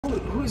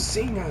Who's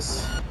seeing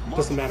us?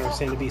 Doesn't matter,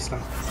 Sandevistan.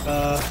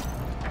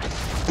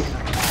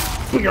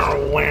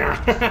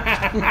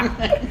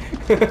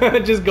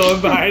 Just going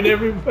behind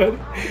everybody.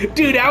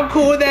 Dude, how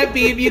cool would that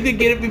be if you could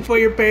get it before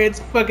your parents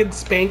fucking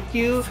spank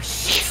you?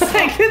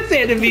 Like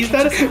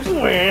Sandevistan.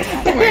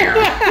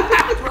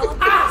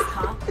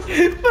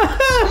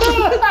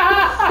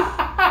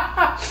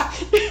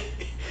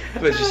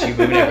 But it's just you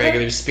moving at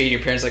regular speed,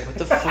 your parents are like, what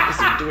the fuck is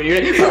he doing?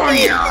 You're like,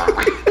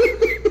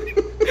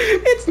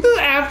 it's the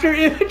after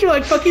image. You're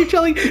like, fuck you,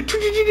 Charlie.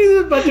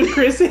 A bunch of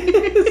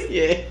Chris's.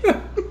 yeah.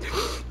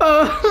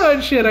 Oh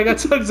shit, I got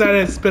so excited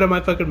I spit on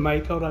my fucking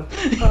mic. Hold on.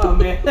 Oh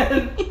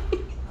man.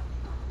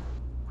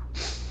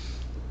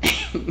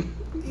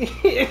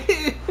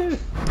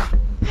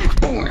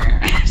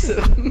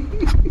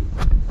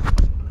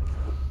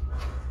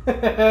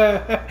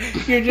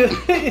 You're just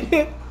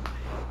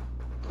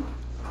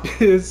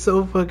it's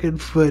so fucking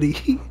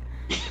funny.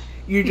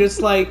 You're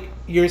just like,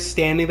 you're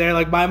standing there.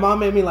 Like, my mom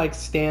made me like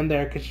stand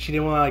there because she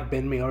didn't want to like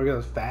bend me over because I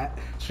was fat.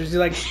 So she's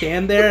like,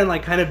 stand there and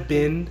like kind of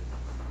bend,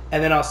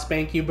 and then I'll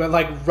spank you. But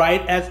like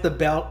right as the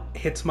belt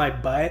hits my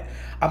butt,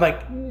 I'm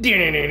like, and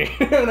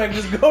I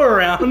just go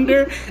around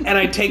her and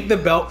I take the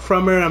belt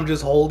from her and I'm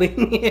just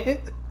holding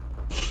it.